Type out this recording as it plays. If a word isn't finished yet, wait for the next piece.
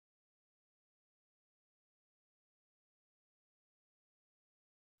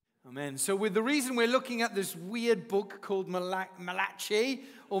Amen. So the reason we're looking at this weird book called Malachi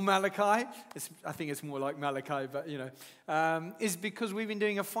or Malachi, I think it's more like Malachi, but is because we've been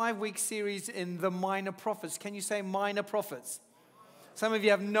doing a 5-week series in the minor prophets. Can you say minor prophets? Some of you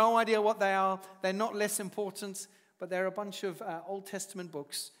have no idea what they are. They're not less important, but they're a bunch of Old Testament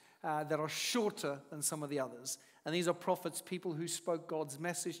books that are shorter than some of the others. And these are prophets, people who spoke God's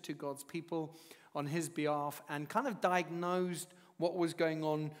message to God's people on his behalf and kind of diagnosed what was going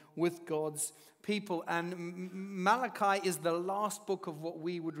on with God's people. And Malachi is the last book of what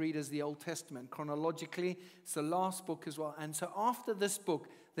we would read as the Old Testament. Chronologically, it's the last book as well. And so after this book,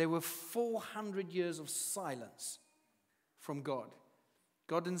 there were 400 years of silence from God.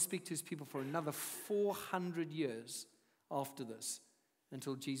 God didn't speak to his people for another 400 years after this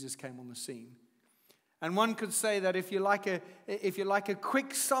until Jesus came on the scene. And one could say that if you like a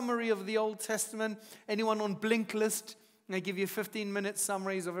quick summary of the Old Testament, anyone on Blinkist, they give you 15-minute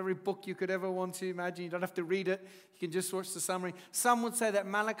summaries of every book you could ever want to imagine. You don't have to read it. You can just watch the summary. Some would say that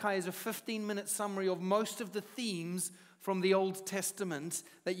Malachi is a 15-minute summary of most of the themes from the Old Testament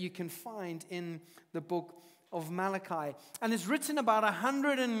that you can find in the book of Malachi. And it's written about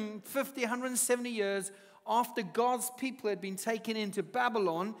 150, 170 years after God's people had been taken into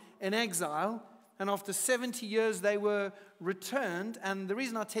Babylon in exile. And after 70 years, they were returned. And the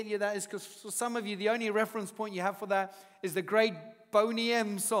reason I tell you that is because for some of you, the only reference point you have for that is the great Boney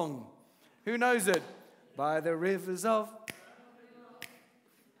M song. Who knows it? By the rivers of...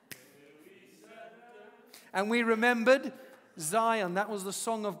 And we remembered Zion. That was the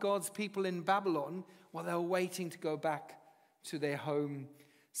song of God's people in Babylon while they were waiting to go back to their home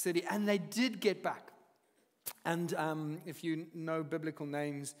city. And they did get back. And if you know biblical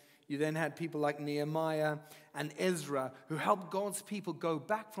names, you then had people like Nehemiah and Ezra who helped God's people go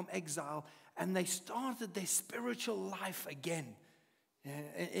back from exile, and they started their spiritual life again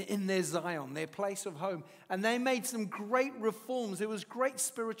in their Zion, their place of home. And they made some great reforms. It was great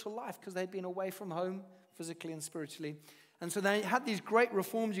spiritual life because they'd been away from home physically and spiritually. And so they had these great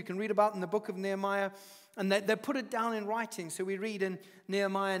reforms you can read about in the book of Nehemiah, and they put it down in writing. So we read in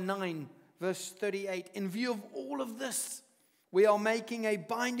Nehemiah 9, verse 38, in view of all of this, we are making a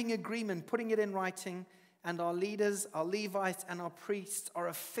binding agreement, putting it in writing, and our leaders, our Levites, and our priests are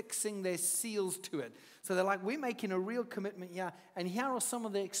affixing their seals to it. So they're like, we're making a real commitment here. And here are some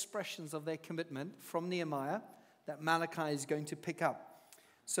of the expressions of their commitment from Nehemiah that Malachi is going to pick up.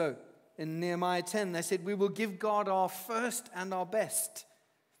 So in Nehemiah 10, they said, we will give God our first and our best.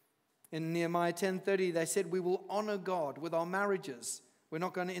 In Nehemiah 10:30, they said, we will honor God with our marriages. We're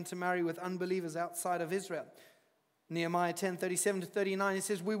not going to intermarry with unbelievers outside of Israel. Nehemiah 10:37-39, it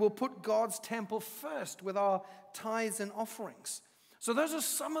says, we will put God's temple first with our tithes and offerings. So those are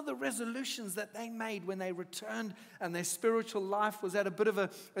some of the resolutions that they made when they returned and their spiritual life was at a bit of a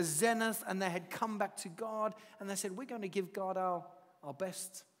zenith and they had come back to God. And they said, we're going to give God our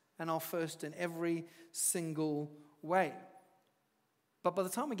best and our first in every single way. But by the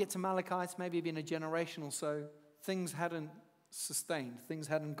time we get to Malachi, it's maybe been a generation or so, things hadn't sustained. Things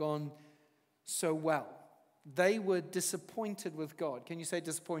hadn't gone so well. They were disappointed with God. Can you say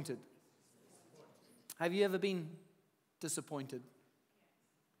disappointed? Have you ever been disappointed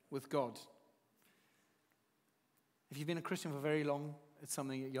with God? If you've been a Christian for very long, it's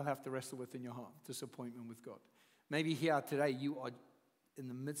something that you'll have to wrestle with in your heart, disappointment with God. Maybe here today you are in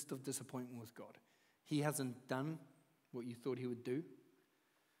the midst of disappointment with God. He hasn't done what you thought he would do.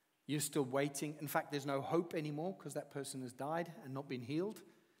 You're still waiting. In fact, there's no hope anymore because that person has died and not been healed.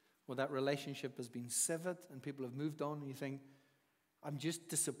 Or that relationship has been severed and people have moved on. And you think, I'm just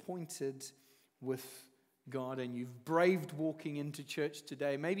disappointed with God. And you've braved walking into church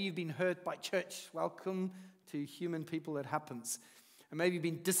today. Maybe you've been hurt by church. Welcome to human people. It happens. And maybe you've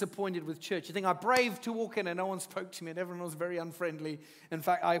been disappointed with church. You think, I braved to walk in and no one spoke to me and everyone was very unfriendly. In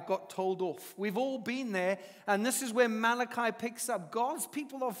fact, I got told off. We've all been there. And this is where Malachi picks up. God's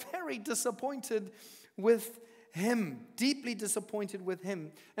people are very disappointed with him, deeply disappointed with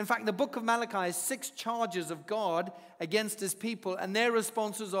him. In fact, the book of Malachi is 6 charges of God against his people. And their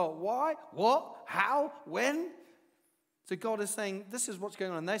responses are, why? What? How? When? So God is saying, this is what's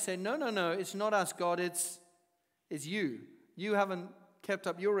going on. And they say, no, it's not us, God. It's you. You haven't kept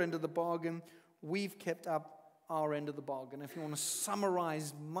up your end of the bargain. We've kept up our end of the bargain. If you want to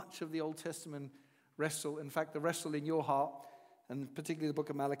summarize much of the Old Testament wrestle, in fact, the wrestle in your heart, and particularly the book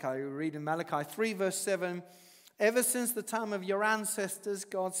of Malachi, we read in Malachi 3 verse 7, ever since the time of your ancestors,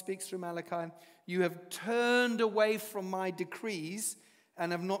 God speaks through Malachi, you have turned away from my decrees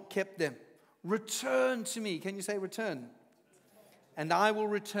and have not kept them. Return to me. Can you say return? And I will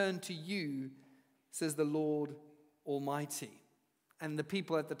return to you, says the Lord Almighty. And the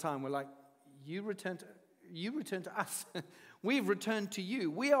people at the time were like, you return to us. We've returned to you.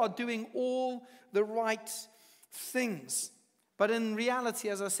 We are doing all the right things. But in reality,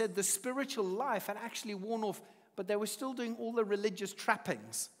 as I said, the spiritual life had actually worn off, but they were still doing all the religious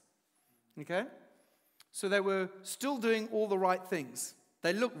trappings. Okay? So they were still doing all the right things.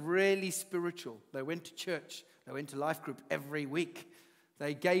 They looked really spiritual. They went to church. They went to life group every week.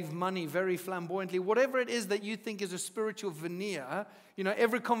 They gave money very flamboyantly. Whatever it is that you think is a spiritual veneer,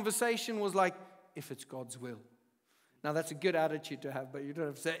 every conversation was like, if it's God's will. Now, that's a good attitude to have, but you don't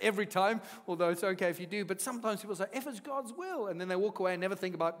have to say it every time, although it's okay if you do. But sometimes people say, if it's God's will, and then they walk away and never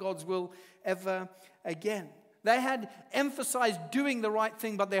think about God's will ever again. They had emphasized doing the right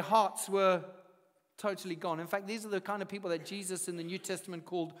thing, but their hearts were totally gone. In fact, these are the kind of people that Jesus in the New Testament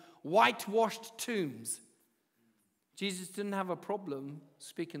called whitewashed tombs. Jesus didn't have a problem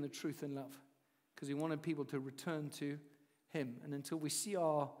speaking the truth in love because he wanted people to return to him. And until we see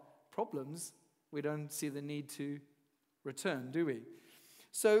our problems, we don't see the need to return, do we?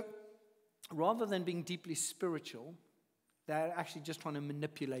 So rather than being deeply spiritual, they're actually just trying to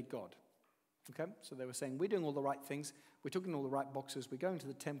manipulate God. Okay? So they were saying, we're doing all the right things, we're ticking all the right boxes, we're going to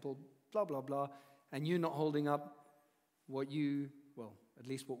the temple, blah, blah, blah, and you're not holding up at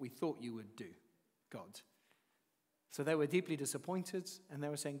least what we thought you would do, God. So they were deeply disappointed, and they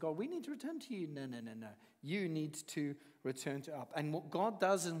were saying, God, we need to return to you. No. You need to return to us. And what God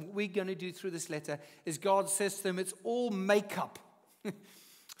does, and what we're going to do through this letter, is God says to them, it's all makeup.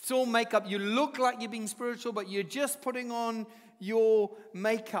 It's all makeup. You look like you're being spiritual, but you're just putting on your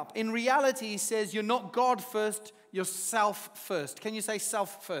makeup. In reality, he says, you're not God first, you're self first. Can you say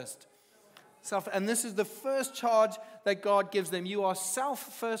self first? Self. And this is the first charge that God gives them. You are self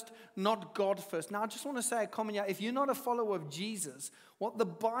first, not God first. Now, I just want to say a comment here. If you're not a follower of Jesus, what the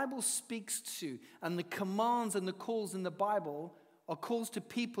Bible speaks to and the commands and the calls in the Bible are calls to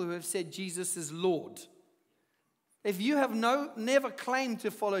people who have said Jesus is Lord. If you have never claimed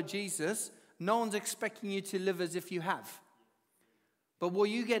to follow Jesus, no one's expecting you to live as if you have. But what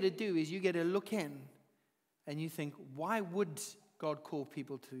you get to do is you get to look in and you think, why would God call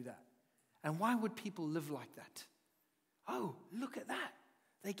people to do that? And why would people live like that? Oh, look at that.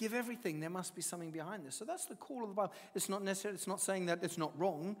 They give everything. There must be something behind this. So that's the call of the Bible. It's not saying that it's not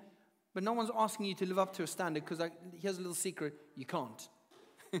wrong, but no one's asking you to live up to a standard because here's a little secret. You can't.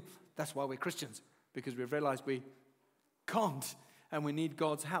 That's why we're Christians, because we've realized we can't and we need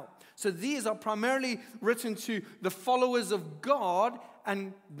God's help. So these are primarily written to the followers of God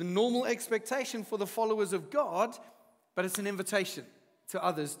and the normal expectation for the followers of God, but it's an invitation to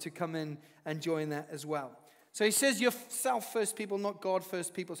others to come in and join that as well. So he says you're self-first people, not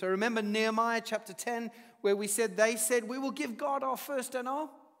God-first people. So remember Nehemiah chapter 10, where they said, we will give God our first and our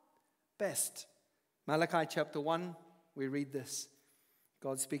best. Malachi chapter 1, we read this.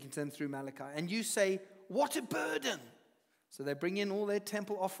 God speaking to them through Malachi. And you say, what a burden. So they bring in all their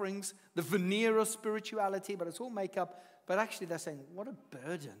temple offerings, the veneer of spirituality, but it's all makeup. But actually they're saying, what a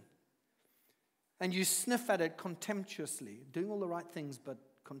burden. And you sniff at it contemptuously, doing all the right things, but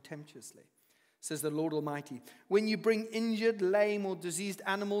contemptuously, says the Lord Almighty. When you bring injured, lame, or diseased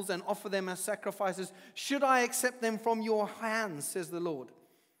animals and offer them as sacrifices, should I accept them from your hands, says the Lord?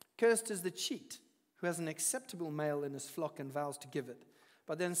 Cursed is the cheat who has an acceptable male in his flock and vows to give it,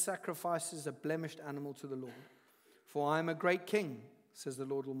 but then sacrifices a blemished animal to the Lord. For I am a great king, says the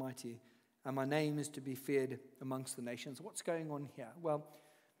Lord Almighty, and my name is to be feared amongst the nations. What's going on here? Well,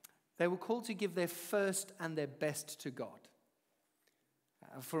 they were called to give their first and their best to God.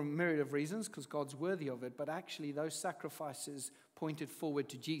 For a myriad of reasons, because God's worthy of it, but actually those sacrifices pointed forward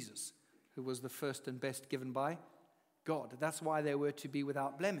to Jesus, who was the first and best given by God. That's why they were to be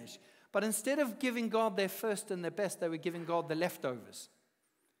without blemish. But instead of giving God their first and their best, they were giving God the leftovers.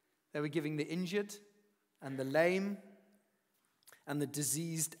 They were giving the injured and the lame and the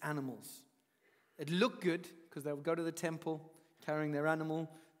diseased animals. It looked good because they would go to the temple carrying their animal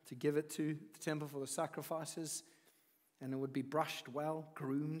to give it to the temple for the sacrifices. And it would be brushed well,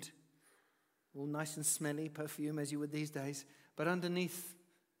 groomed, all nice and smelly, perfume as you would these days. But underneath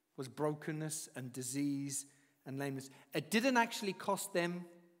was brokenness and disease and lameness. It didn't actually cost them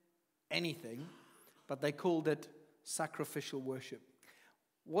anything, but they called it sacrificial worship.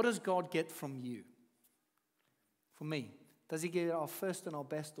 What does God get from you? For me, does he get our first and our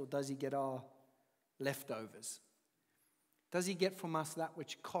best, or does he get our leftovers? Does he get from us that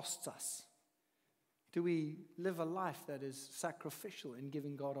which costs us? Do we live a life that is sacrificial in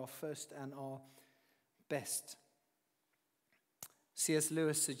giving God our first and our best? C.S.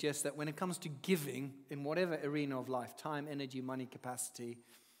 Lewis suggests that when it comes to giving in whatever arena of life, time, energy, money, capacity,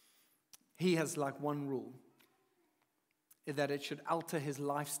 he has like one rule. that it should alter his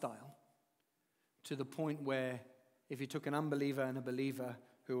lifestyle to the point where if you took an unbeliever and a believer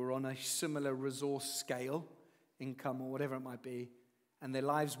who were on a similar resource scale, income or whatever it might be, and their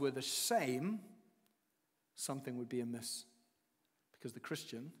lives were the same, something would be amiss. Because the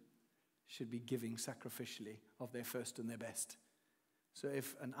Christian should be giving sacrificially of their first and their best. So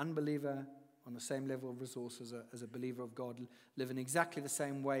if an unbeliever on the same level of resource as a believer of God live in exactly the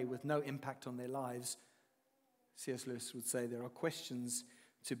same way with no impact on their lives, C.S. Lewis would say there are questions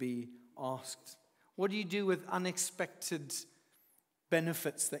to be asked. What do you do with unexpected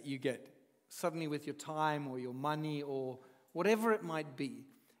benefits that you get? Suddenly with your time or your money or whatever it might be.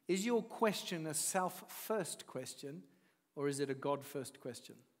 Is your question a self-first question or is it a God-first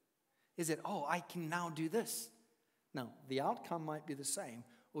question? Is it, oh, I can now do this? Now, the outcome might be the same.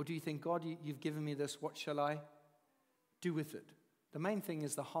 Or do you think, God, you've given me this, what shall I do with it? The main thing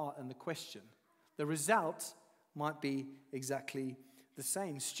is the heart and the question. The result might be exactly the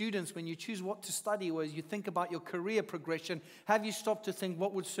same. Students, when you choose what to study or as you think about your career progression, have you stopped to think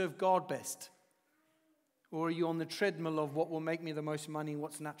what would serve God best? Or are you on the treadmill of what will make me the most money,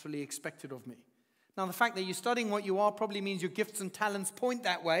 what's naturally expected of me? Now, the fact that you're studying what you are probably means your gifts and talents point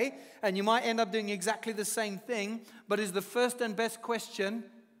that way, and you might end up doing exactly the same thing, but is the first and best question,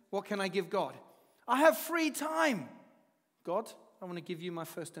 what can I give God? I have free time. God, I want to give you my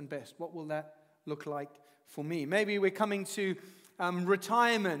first and best. What will that look like for me? Maybe we're coming to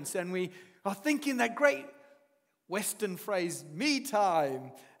retirement, and we are thinking that great Western phrase, me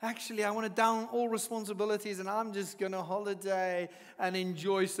time. Actually, I want to down all responsibilities and I'm just going to holiday and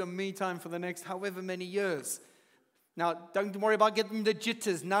enjoy some me time for the next however many years. Now, don't worry about getting the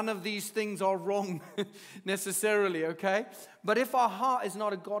jitters. None of these things are wrong necessarily, okay? But if our heart is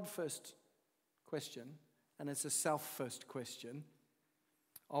not a God-first question and it's a self-first question,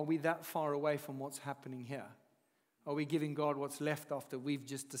 are we that far away from what's happening here? Are we giving God what's left after we've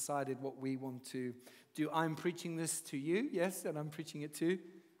just decided what we want to do? I'm preaching this to you, yes, and I'm preaching it to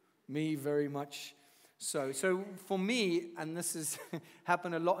me very much so. So for me, and this has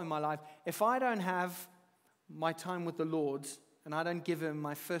happened a lot in my life, if I don't have my time with the Lord and I don't give him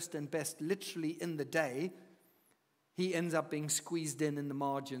my first and best literally in the day, he ends up being squeezed in the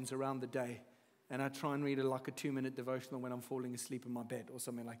margins around the day. And I try and read like a 2-minute devotional when I'm falling asleep in my bed or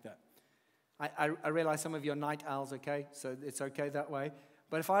something like that. I realize some of you are night owls, okay? So it's okay that way.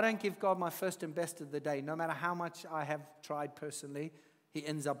 But if I don't give God my first and best of the day, no matter how much I have tried personally, he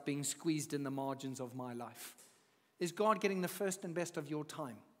ends up being squeezed in the margins of my life. Is God getting the first and best of your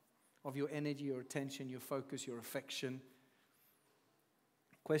time, of your energy, your attention, your focus, your affection?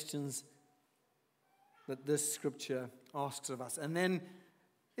 Questions that this scripture asks of us. And then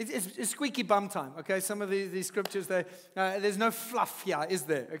it's squeaky bum time, okay? Some of these scriptures, there's no fluff here, is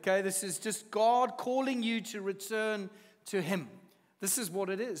there? Okay, this is just God calling you to return to him. This is what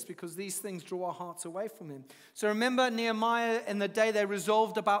it is, because these things draw our hearts away from him. So remember Nehemiah in the day they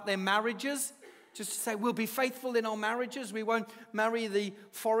resolved about their marriages, just to say, we'll be faithful in our marriages. We won't marry the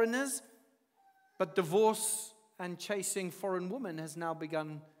foreigners. But divorce and chasing foreign women has now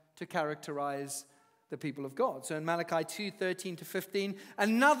begun to characterize the people of God. So in Malachi 2:13-15,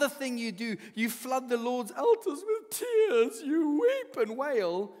 another thing you do, you flood the Lord's altars with tears. You weep and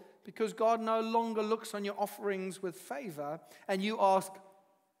wail because God no longer looks on your offerings with favor. And you ask,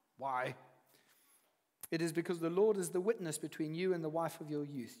 why? It is because the Lord is the witness between you and the wife of your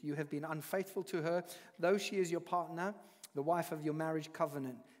youth. You have been unfaithful to her, though she is your partner, the wife of your marriage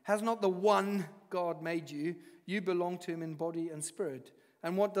covenant. Has not the one God made you? You belong to him in body and spirit.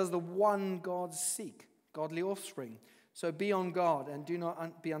 And what does the one God seek? Godly offspring. So be on guard and do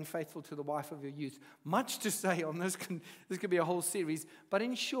not be unfaithful to the wife of your youth. Much to say on this. This could be a whole series. But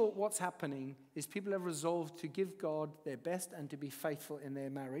in short, what's happening is people have resolved to give God their best and to be faithful in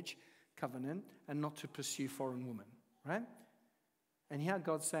their marriage covenant and not to pursue foreign women. Right? And here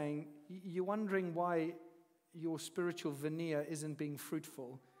God's saying, you're wondering why your spiritual veneer isn't being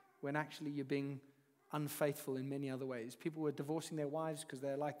fruitful when actually you're being unfaithful in many other ways. People were divorcing their wives because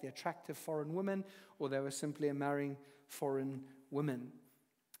they like the attractive foreign women, or they were simply marrying foreign women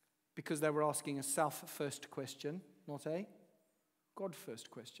because they were asking a self-first question, not a God-first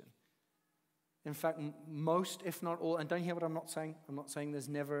question. In fact, most, if not all, and don't hear what I'm not saying. I'm not saying there's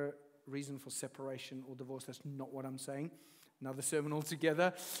never reason for separation or divorce. That's not what I'm saying. Another sermon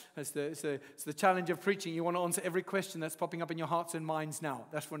altogether. It's the challenge of preaching. You want to answer every question that's popping up in your hearts and minds now.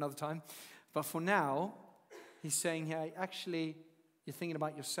 That's for another time. But for now, he's saying here, actually, you're thinking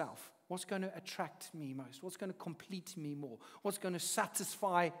about yourself. What's going to attract me most? What's going to complete me more? What's going to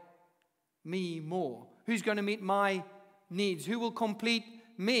satisfy me more? Who's going to meet my needs? Who will complete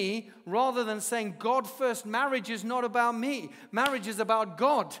me, rather than saying God first. Marriage is not about me. Marriage is about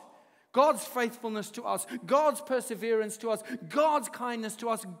God. God's faithfulness to us, God's perseverance to us, God's kindness to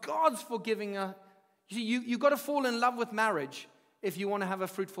us, God's forgiving us. You've got to fall in love with marriage if you want to have a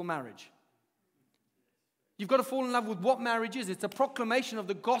fruitful marriage. You've got to fall in love with what marriage is. It's a proclamation of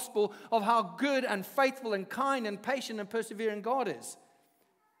the gospel of how good and faithful and kind and patient and persevering God is.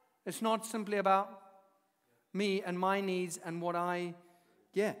 It's not simply about me and my needs and what I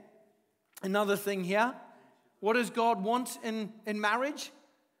get. Another thing here, what does God want in marriage?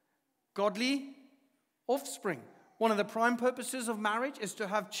 Godly offspring. One of the prime purposes of marriage is to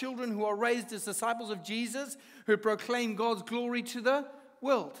have children who are raised as disciples of Jesus, who proclaim God's glory to the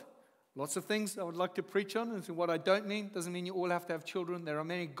world. Lots of things I would like to preach on, and what I don't mean doesn't mean you all have to have children. There are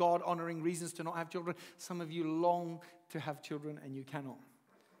many God-honoring reasons to not have children. Some of you long to have children and you cannot.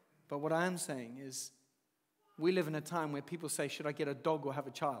 But what I am saying is, we live in a time where people say, should I get a dog or have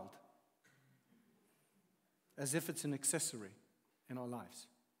a child? As if it's an accessory in our lives.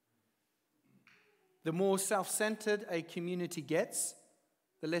 The more self-centered a community gets,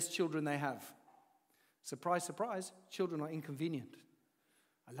 the less children they have. Surprise, surprise, children are inconvenient.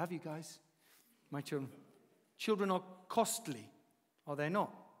 I love you guys, my children. Children are costly, are they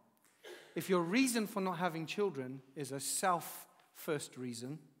not? If your reason for not having children is a self-first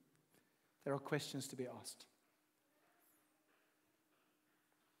reason, there are questions to be asked.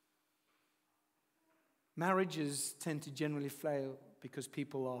 Marriages tend to generally fail because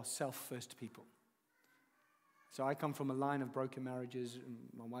people are self-first people. So I come from a line of broken marriages,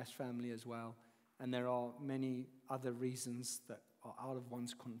 my wife's family as well, and there are many other reasons that are out of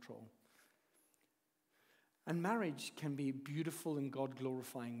one's control. And marriage can be beautiful and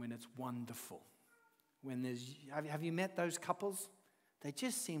God-glorifying when it's wonderful. When there's, have you met those couples? They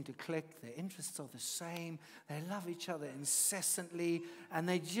just seem to click. Their interests are the same. They love each other incessantly. And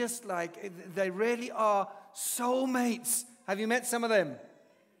they just they really are soulmates. Have you met some of them?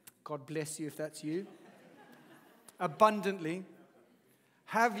 God bless you if that's you. Abundantly.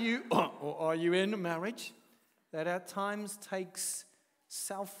 Have you, or are you in a marriage that at times takes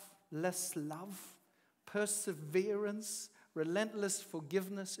selfless love, perseverance, relentless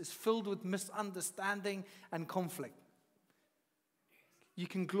forgiveness, is filled with misunderstanding and conflict? You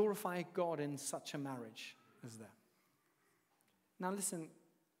can glorify God in such a marriage as that. Now listen,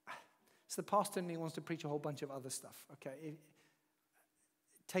 so the pastor in me wants to preach a whole bunch of other stuff, okay?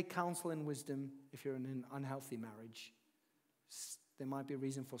 Take counsel and wisdom if you're in an unhealthy marriage. There might be a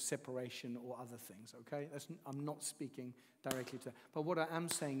reason for separation or other things, okay? I'm not speaking directly to that. But what I am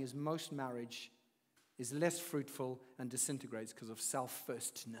saying is most marriage is less fruitful and disintegrates because of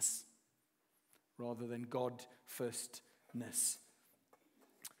self-firstness rather than God-firstness.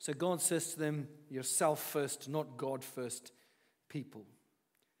 So God says to them, you're self-first, not God-first people.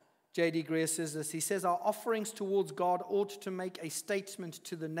 J.D. Greer says this. He says, our offerings towards God ought to make a statement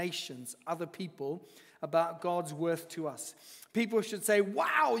to the nations, other people, about God's worth to us. People should say,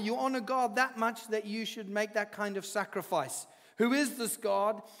 wow, you honor God that much that you should make that kind of sacrifice. Who is this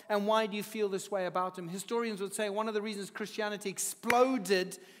God, and why do you feel this way about him? Historians would say one of the reasons Christianity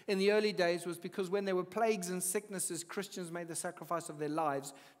exploded in the early days was because when there were plagues and sicknesses, Christians made the sacrifice of their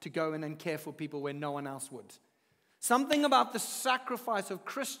lives to go in and care for people when no one else would. Something about the sacrifice of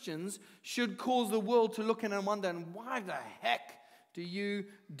Christians should cause the world to look in and wonder, and why the heck do you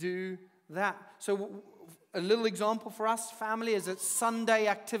do that? So a little example for us, family, is it's Sunday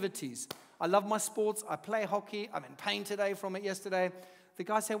activities. I love my sports. I play hockey. I'm in pain today from it yesterday. The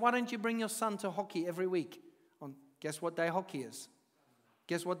guy said, why don't you bring your son to hockey every week? Guess what day hockey is?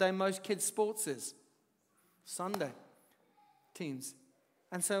 Guess what day most kids' sports is? Sunday. Teams.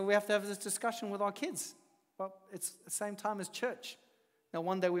 And so we have to have this discussion with our kids. Well, it's the same time as church. Now,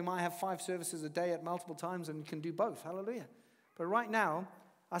 one day we might have 5 services a day at multiple times and can do both. Hallelujah. But right now,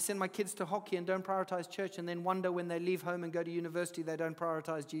 I send my kids to hockey and don't prioritize church, and then wonder when they leave home and go to university, they don't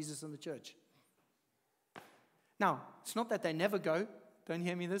prioritize Jesus and the church. Now, it's not that they never go. Don't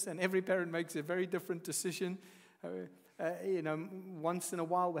hear me this. And every parent makes a very different decision. Once in a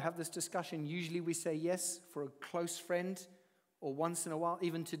while we have this discussion. Usually we say yes for a close friend. Or once in a while,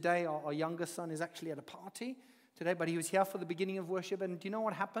 even today, our younger son is actually at a party today, but he was here for the beginning of worship. And do you know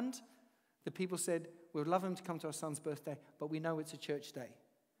what happened? The people said, we would love him to come to our son's birthday, but we know it's a church day,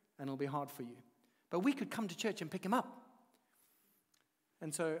 and it'll be hard for you. But we could come to church and pick him up.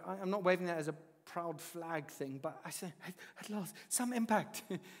 And so I'm not waving that as a proud flag thing, but I say, at last, some impact.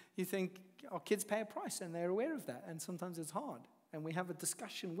 You think, our kids pay a price, and they're aware of that, and sometimes it's hard, and we have a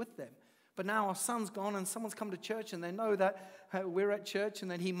discussion with them. But now our son's gone and someone's come to church and they know that we're at church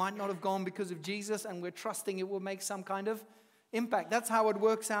and that he might not have gone because of Jesus, and we're trusting it will make some kind of impact. That's how it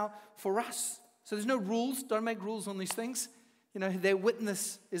works out for us. So there's no rules. Don't make rules on these things. Their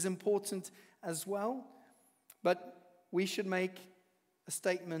witness is important as well. But we should make a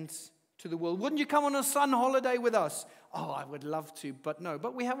statement to the world. Wouldn't you come on a sun holiday with us? Oh, I would love to, but no.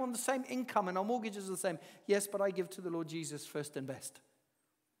 But we have on the same income and our mortgages are the same. Yes, but I give to the Lord Jesus first and best.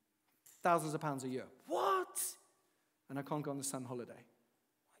 Thousands of pounds a year. What? And I can't go on the sun holiday.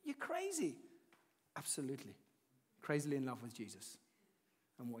 You're crazy. Absolutely. Crazily in love with Jesus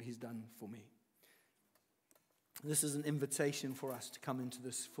and what he's done for me. This is an invitation for us to come into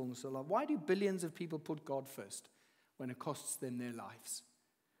this fullness of love. Why do billions of people put God first when it costs them their lives?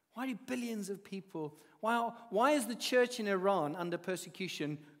 Why do billions of people, why is the church in Iran under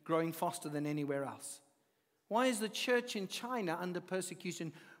persecution growing faster than anywhere else? Why is the church in China under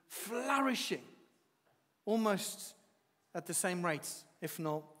persecution flourishing almost at the same rates, if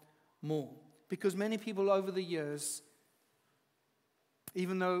not more? Because many people over the years,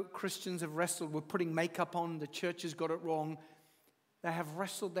 even though Christians have wrestled with putting makeup on, the church has got it wrong, they have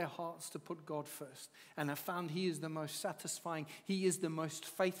wrestled their hearts to put God first and have found he is the most satisfying, he is the most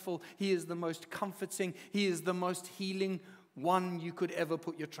faithful, he is the most comforting, he is the most healing one you could ever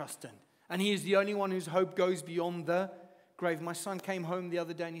put your trust in. And he is the only one whose hope goes beyond the grave. My son came home the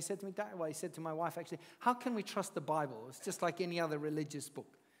other day and he said to me, he said to my wife actually, how can we trust the Bible? It's just like any other religious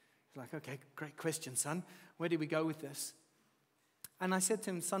book. He's like, okay, great question, son. Where do we go with this? And I said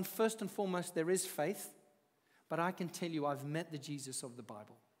to him, son, first and foremost, there is faith. But I can tell you, I've met the Jesus of the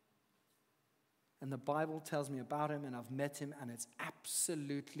Bible. And the Bible tells me about him, and I've met him, and it's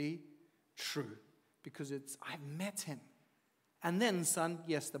absolutely true. Because I've met him. And then, son,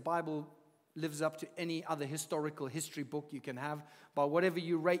 yes, the Bible lives up to any other historical history book you can have. By whatever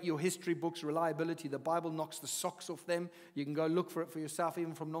you rate your history book's reliability, the Bible knocks the socks off them. You can go look for it for yourself,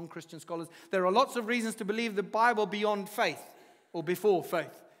 even from non-Christian scholars. There are lots of reasons to believe the Bible beyond faith, or before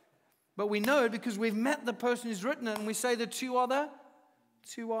faith. But we know it because we've met the person who's written it, and we say the two are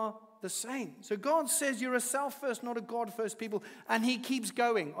the same. So God says you're a self first, not a God first people, and he keeps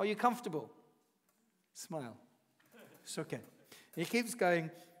going. Are you comfortable? Smile. It's okay. He keeps going,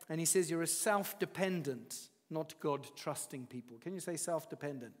 and he says you're a self-dependent, not God-trusting people. Can you say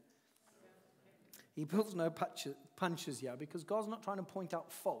self-dependent? He pulls no punches here because God's not trying to point out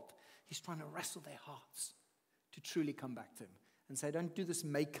fault. He's trying to wrestle their hearts to truly come back to him. And say, don't do this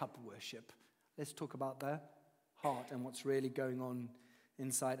makeup worship. Let's talk about the heart and what's really going on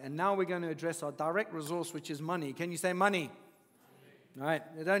inside. And now we're going to address our direct resource, which is money. Can you say money? All right.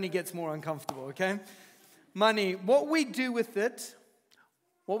 It only gets more uncomfortable, okay? Money. What we do with it,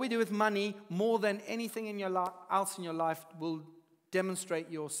 what we do with money, more than anything else in your life, will demonstrate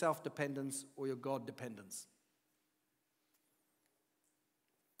your self-dependence or your God dependence.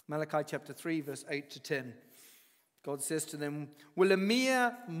 Malachi chapter 3, verse 8 to 10. God says to them, will a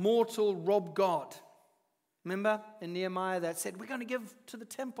mere mortal rob God? Remember in Nehemiah that said, we're going to give to the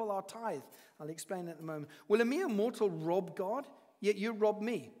temple our tithe. I'll explain that in a moment. Will a mere mortal rob God? Yet you rob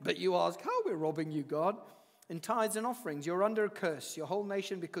me. But you ask, how we're robbing you, God? In tithes and offerings, you're under a curse, your whole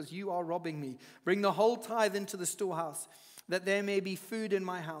nation, because you are robbing me. Bring the whole tithe into the storehouse, that there may be food in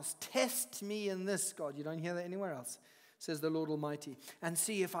my house. Test me in this, God. You don't hear that anywhere else. Says the Lord Almighty, and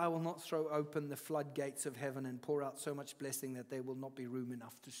see if I will not throw open the floodgates of heaven and pour out so much blessing that there will not be room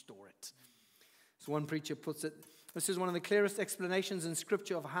enough to store it. So one preacher puts it, this is one of the clearest explanations in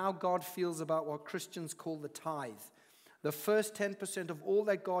Scripture of how God feels about what Christians call the tithe. The first 10% of all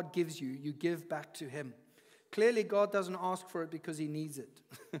that God gives you, you give back to him. Clearly, God doesn't ask for it because he needs it.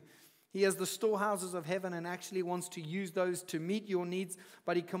 He has the storehouses of heaven and actually wants to use those to meet your needs,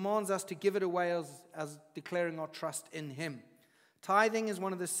 but he commands us to give it away as declaring our trust in him. Tithing is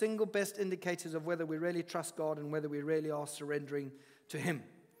one of the single best indicators of whether we really trust God and whether we really are surrendering to him.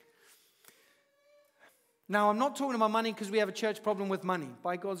 Now, I'm not talking about money because we have a church problem with money.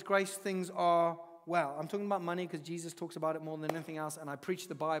 By God's grace, things are well. I'm talking about money because Jesus talks about it more than anything else, and I preach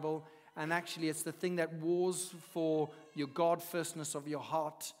the Bible, and actually it's the thing that wars for your God firstness of your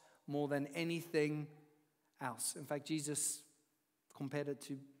heart more than anything else. In fact, Jesus compared it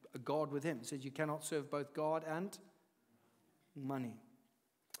to a God with him. He said you cannot serve both God and money.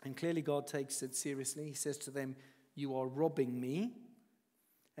 And clearly God takes it seriously. He says to them, you are robbing me,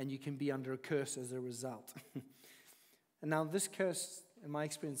 and you can be under a curse as a result. And now this curse, in my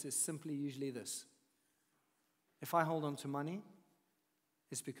experience, is simply usually this. If I hold on to money,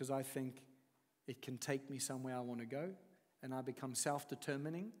 it's because I think it can take me somewhere I want to go, and I become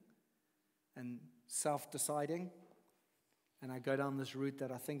self-determining and self-deciding, and I go down this route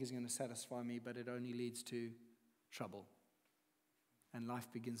that I think is going to satisfy me, but it only leads to trouble. And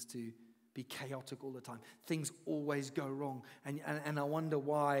life begins to be chaotic all the time. Things always go wrong. And I wonder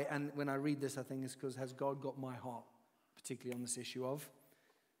why. And when I read this, I think it's because has God got my heart, particularly on this issue of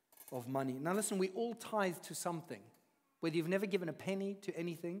money. Now listen, we all tithe to something. Whether you've never given a penny to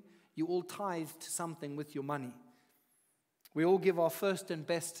anything, you all tithe to something with your money. We all give our first and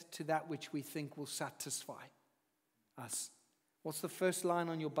best to that which we think will satisfy us. What's the first line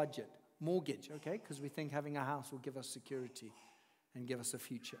on your budget? Mortgage, okay? Because we think having a house will give us security and give us a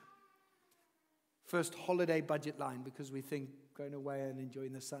future. First holiday budget line, because we think going away and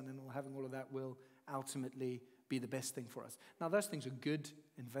enjoying the sun and having all of that will ultimately be the best thing for us. Now, those things are good.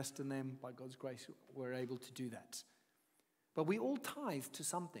 Invest in them. By God's grace, we're able to do that. But we all tithe to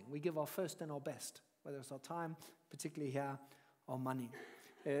something. We give our first and our best, whether it's our time, particularly here, our money.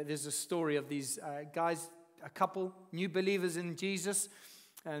 There's a story of these guys, a couple, new believers in Jesus,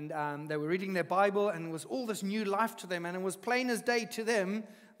 and they were reading their Bible, and it was all this new life to them, and it was plain as day to them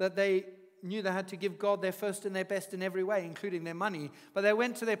that they knew they had to give God their first and their best in every way, including their money. But they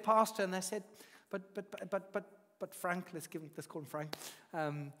went to their pastor and they said, but Frank, let's call him Frank.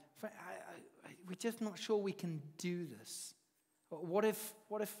 We're just not sure we can do this. What if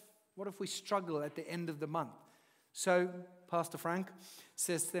we struggle at the end of the month? So Pastor Frank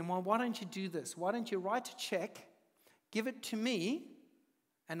says to them, well, why don't you do this? Why don't you write a check, give it to me,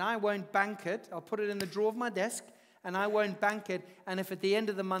 and I won't bank it. I'll put it in the drawer of my desk, and I won't bank it. And if at the end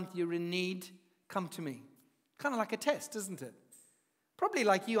of the month you're in need, come to me. Kind of like a test, isn't it? Probably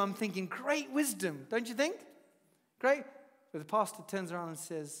like you, I'm thinking, great wisdom, don't you think? Great. But the pastor turns around and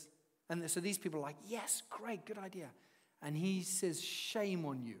says, and so these people are like, yes, great, good idea. And he says, shame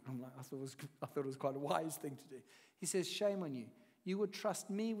on you. I'm like, I thought it was quite a wise thing to do. He says, shame on you. You would trust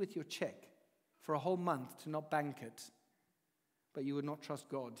me with your check for a whole month to not bank it, but you would not trust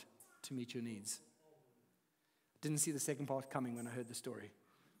God to meet your needs. Didn't see the second part coming when I heard the story.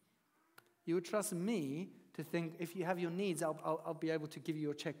 You would trust me to think, if you have your needs, I'll be able to give you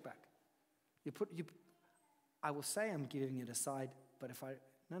your check back. I will say I'm giving it aside, but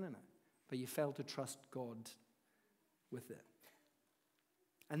no. But you fail to trust God with it.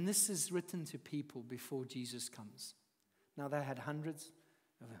 And this is written to people before Jesus comes. Now they had hundreds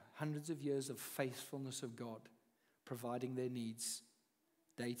of years of faithfulness of God, providing their needs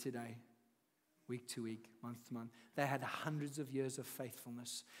day to day, week to week, month to month. They had hundreds of years of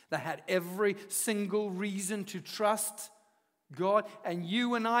faithfulness. They had every single reason to trust God. And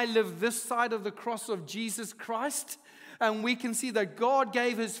you and I live this side of the cross of Jesus Christ, and we can see that God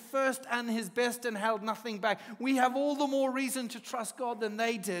gave his first and his best and held nothing back. We have all the more reason to trust God than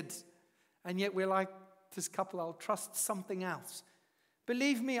they did. And yet we're like this couple, I'll trust something else.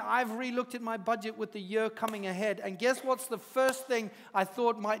 Believe me, I've relooked at my budget with the year coming ahead, and guess what's the first thing I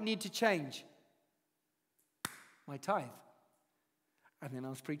thought might need to change? My tithe. And then I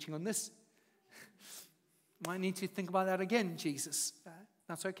was preaching on this. Might need to think about that again, Jesus.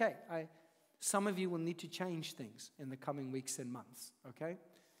 That's okay. Some of you will need to change things in the coming weeks and months, okay?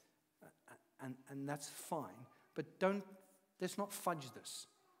 And that's fine. But let's not fudge this.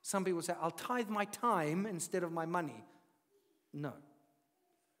 Some people say, I'll tithe my time instead of my money. No.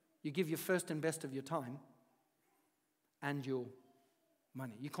 You give your first and best of your time and your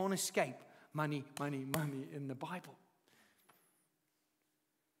money. You can't escape money in the Bible.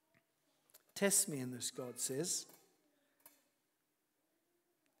 Test me in this, God says,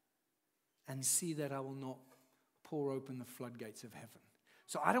 and see that I will not pour open the floodgates of heaven.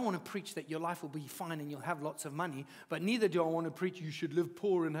 So I don't want to preach that your life will be fine and you'll have lots of money, but neither do I want to preach you should live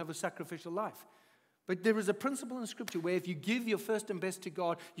poor and have a sacrificial life. But there is a principle in Scripture where if you give your first and best to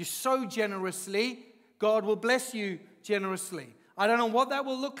God, you sow generously, God will bless you generously. I don't know what that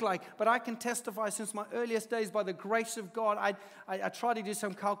will look like, but I can testify since my earliest days by the grace of God. I try to do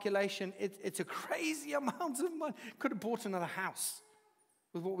some calculation. It's a crazy amount of money. Could have bought another house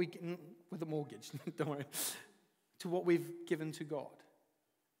with a mortgage, don't worry, to what we've given to God.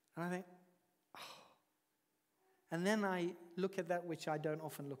 And I think, And then I look at that which I don't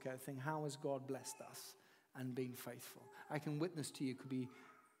often look at, and think, how has God blessed us and been faithful? I can witness to you, could be,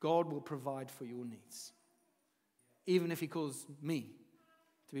 God will provide for your needs. Even if he calls me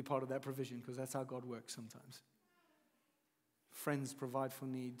to be part of that provision, because that's how God works sometimes. Friends provide for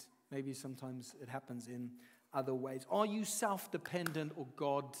need. Maybe sometimes it happens in other ways. Are you self-dependent or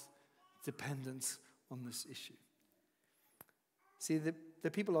God-dependent on this issue? See,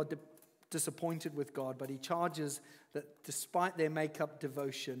 the people are disappointed with God, but he charges that despite their make-up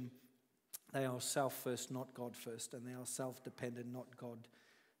devotion, they are self-first, not God first, and they are self-dependent, not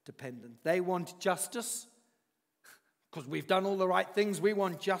God-dependent. They want justice, because we've done all the right things. We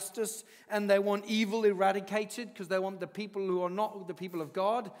want justice, and they want evil eradicated because they want the people who are not the people of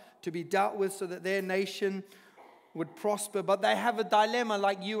God to be dealt with so that their nation would prosper. But they have a dilemma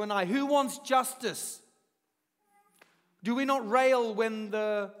like you and I. Who wants justice? Do we not rail when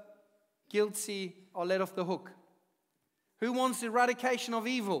the guilty are let off the hook? Who wants eradication of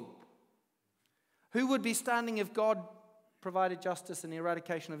evil? Who would be standing if God provided justice and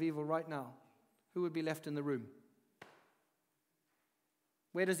eradication of evil right now? Who would be left in the room?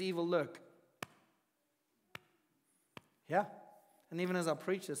 Where does evil lurk? Yeah. And even as I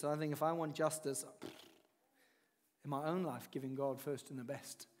preach this, I think if I want justice in my own life, giving God first and the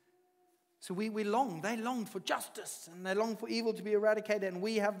best. So they longed for justice, and they long for evil to be eradicated, and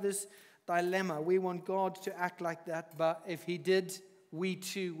we have this dilemma. We want God to act like that, but if He did, we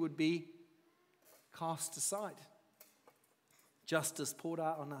too would be cast aside. Justice poured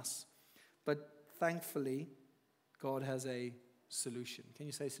out on us. But thankfully, God has a solution. Can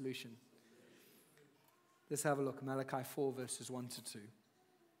you say solution? Let's have a look. Malachi 4 verses 1 to 2.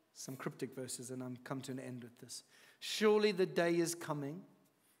 Some cryptic verses, and I'm come to an end with this. Surely the day is coming.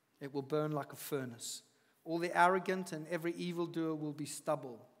 It will burn like a furnace. All the arrogant and every evildoer will be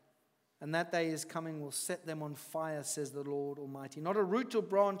stubble. And that day is coming, will set them on fire, says the Lord Almighty. Not a root or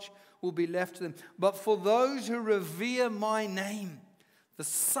branch will be left to them. But for those who revere my name, the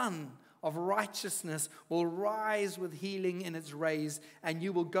Son of righteousness will rise with healing in its rays, and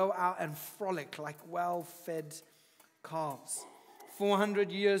you will go out and frolic like well-fed calves.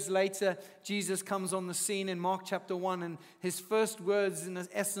 400 years later, Jesus comes on the scene in Mark chapter 1, and his first words in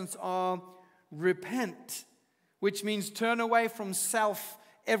essence are repent, which means turn away from self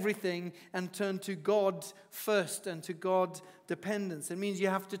everything and turn to God first and to God dependence. It means you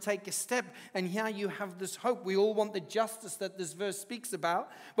have to take a step, and here you have this hope. We all want the justice that this verse speaks about,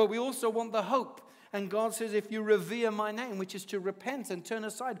 but we also want the hope. And God says, if you revere my name, which is to repent and turn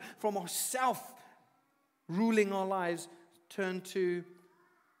aside from ourself ruling our lives, turn to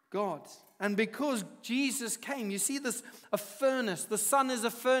God. And because Jesus came, you see this, a furnace. The sun is a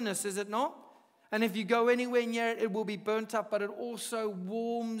furnace, is it not? And if you go anywhere near it, it will be burnt up, but it also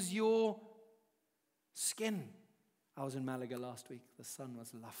warms your skin. I was in Malachi last week. The sun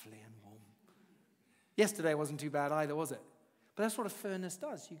was lovely and warm. Yesterday wasn't too bad either, was it? But that's what a furnace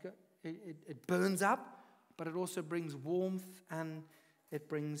does. It burns up, but it also brings warmth and it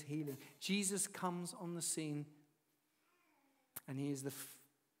brings healing. Jesus comes on the scene, and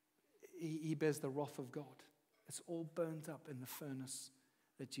he bears the wrath of God. It's all burnt up in the furnace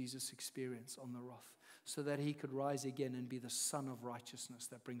that Jesus experienced on the wrath, so that he could rise again and be the Son of righteousness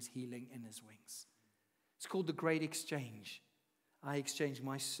that brings healing in his wings. It's called the Great Exchange. I exchange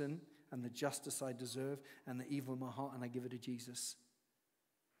my sin and the justice I deserve and the evil in my heart, and I give it to Jesus.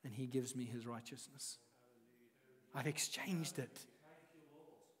 And he gives me his righteousness. I've exchanged it.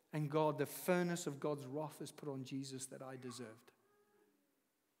 And God, the furnace of God's wrath is put on Jesus that I deserved.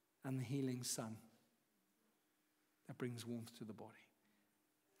 And the healing Son that brings warmth to the body.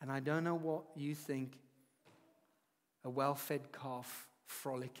 And I don't know what you think a well-fed calf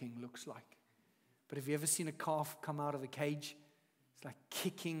frolicking looks like. But have you ever seen a calf come out of a cage? It's like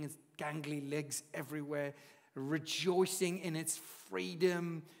kicking its gangly legs everywhere, rejoicing in its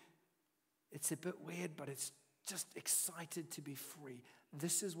freedom. It's a bit weird, but it's just excited to be free.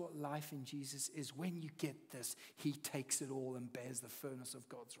 This is what life in Jesus is. When you get this, he takes it all and bears the furnace of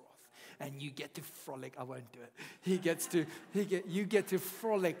God's wrath. And you get to frolic. I won't do it. You get to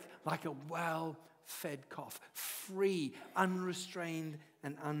frolic like a well-fed calf, free, unrestrained,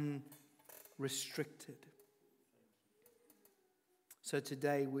 and unrestricted. So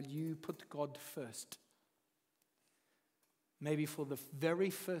today, will you put God first? Maybe for the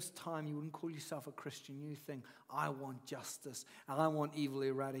very first time, you wouldn't call yourself a Christian. You think, I want justice and I want evil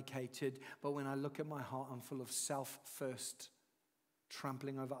eradicated. But when I look at my heart, I'm full of self first,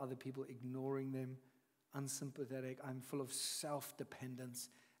 trampling over other people, ignoring them, unsympathetic. I'm full of self-dependence,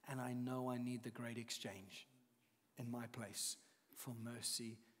 and I know I need the great exchange in my place for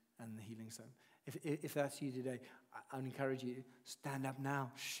mercy and the healing zone. If that's you today, I encourage you, stand up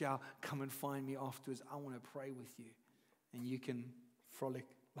now, shout, come and find me afterwards. I want to pray with you. And you can frolic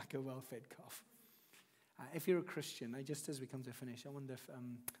like a well-fed calf. If you're a Christian, just as we come to a finish, I wonder if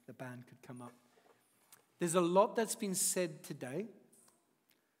the band could come up. There's a lot that's been said today,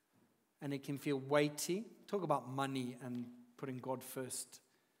 and it can feel weighty. Talk about money and putting God first.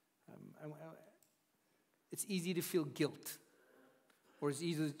 It's easy to feel guilt, or it's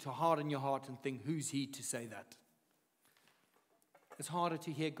easy to harden your heart and think, who's he to say that? It's harder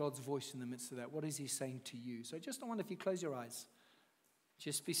to hear God's voice in the midst of that. What is he saying to you? So I wonder if you close your eyes,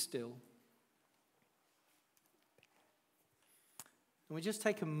 just be still. And we just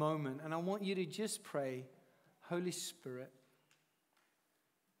take a moment, and I want you to just pray, Holy Spirit,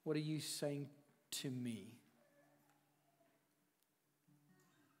 what are you saying to me?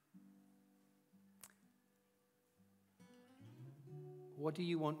 What do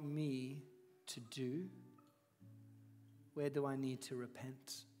you want me to do? Where do I need to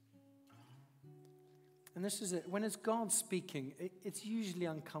repent? And this is it. When it's God speaking, it's usually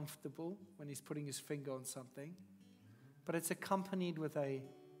uncomfortable when he's putting his finger on something. But it's accompanied with a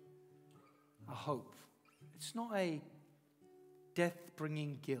hope. It's not a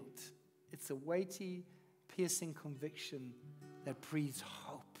death-bringing guilt. It's a weighty, piercing conviction that breathes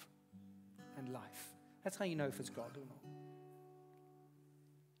hope and life. That's how you know if it's God or not.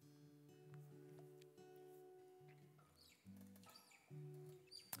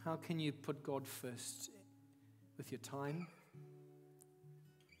 How can you put God first? With your time,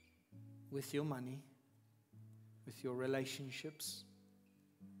 with your money, with your relationships,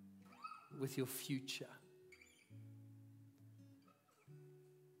 with your future.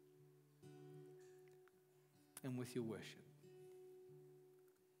 And with your worship.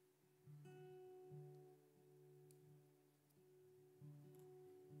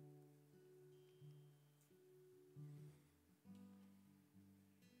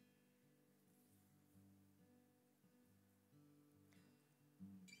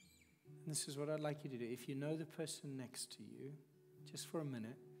 And this is what I'd like you to do. If you know the person next to you, just for a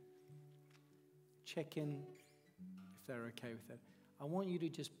minute, check in if they're okay with that. I want you to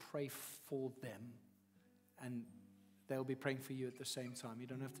just pray for them. And they'll be praying for you at the same time. You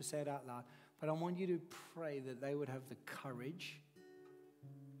don't have to say it out loud. But I want you to pray that they would have the courage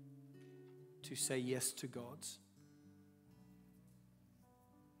to say yes to God's.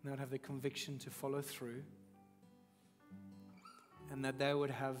 And they would have the conviction to follow through. And that they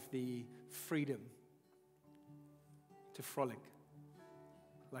would have the freedom to frolic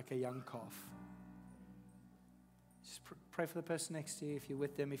like a young calf. Just pray for the person next to you if you're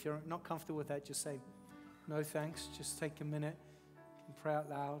with them. If you're not comfortable with that, just say, no thanks. Just take a minute and pray out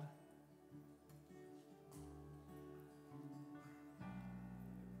loud.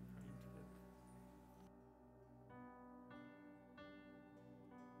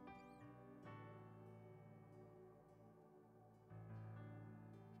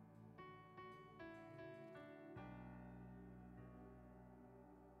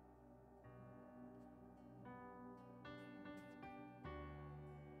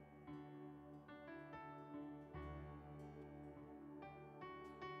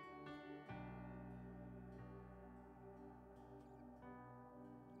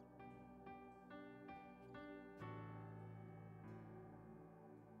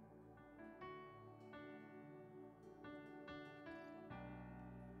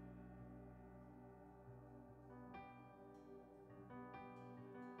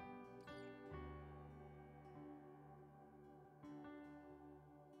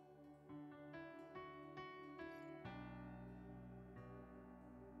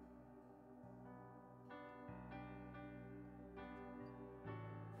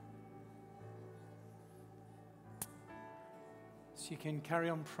 So you can carry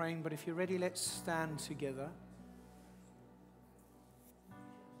on praying, but if you're ready, let's stand together.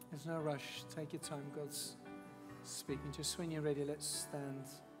 There's no rush. Take your time. God's speaking. Just when you're ready, let's stand.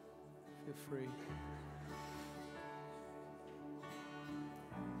 Feel free.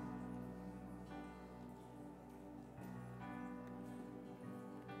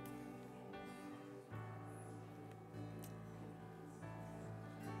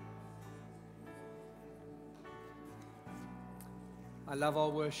 I love our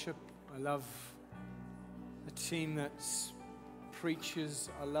worship. I love the team that preaches.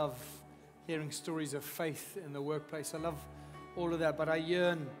 I love hearing stories of faith in the workplace. I love all of that. But I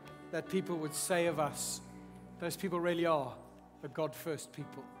yearn that people would say of us, those people really are the God-first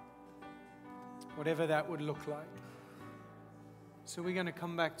people. Whatever that would look like. So we're going to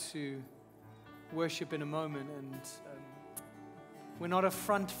come back to worship in a moment. And we're not a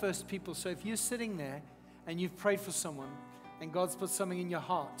front-first people. So if you're sitting there and you've prayed for someone, and God's put something in your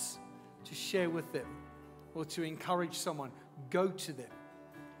hearts to share with them or to encourage someone, go to them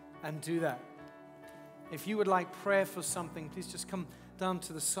and do that. If you would like prayer for something, please just come down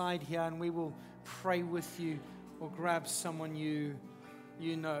to the side here and we will pray with you or grab someone you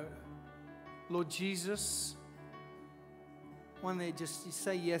know. Lord Jesus, one day just you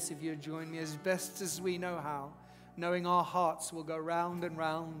say yes if you join me as best as we know how, knowing our hearts will go round and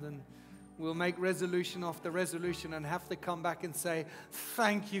round and we'll make resolution after resolution and have to come back and say,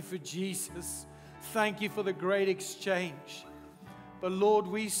 thank you for Jesus. Thank you for the great exchange. But Lord,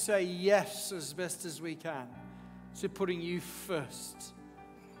 we say yes as best as we can. to putting you first.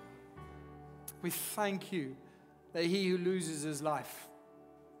 We thank you that he who loses his life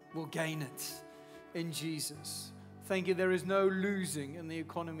will gain it in Jesus. Thank you, there is no losing in the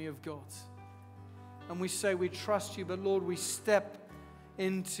economy of God. And we say we trust you, but Lord, we step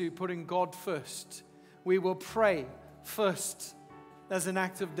into putting God first. We will pray first as an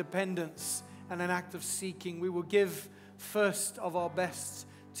act of dependence and an act of seeking. We will give first of our best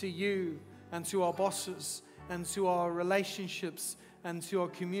to you and to our bosses and to our relationships and to our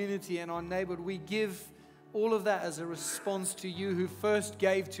community and our neighborhood. We give all of that as a response to you who first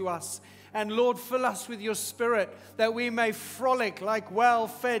gave to us. And Lord, fill us with your Spirit that we may frolic like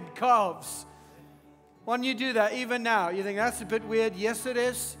well-fed calves. Why don't you do that even now? You think that's a bit weird? Yes, it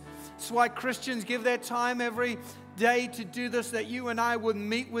is. It's why Christians give their time every day to do this, that you and I would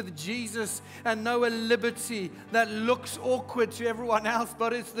meet with Jesus and know a liberty that looks awkward to everyone else,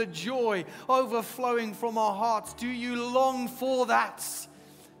 but it's the joy overflowing from our hearts. Do you long for that?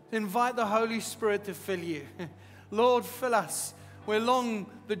 Invite the Holy Spirit to fill you. Lord, fill us. We long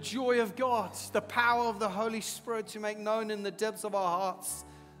the joy of God, the power of the Holy Spirit to make known in the depths of our hearts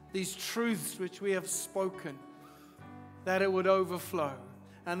these truths which we have spoken, that it would overflow.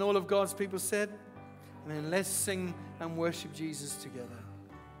 And all of God's people said, and then let's sing and worship Jesus together.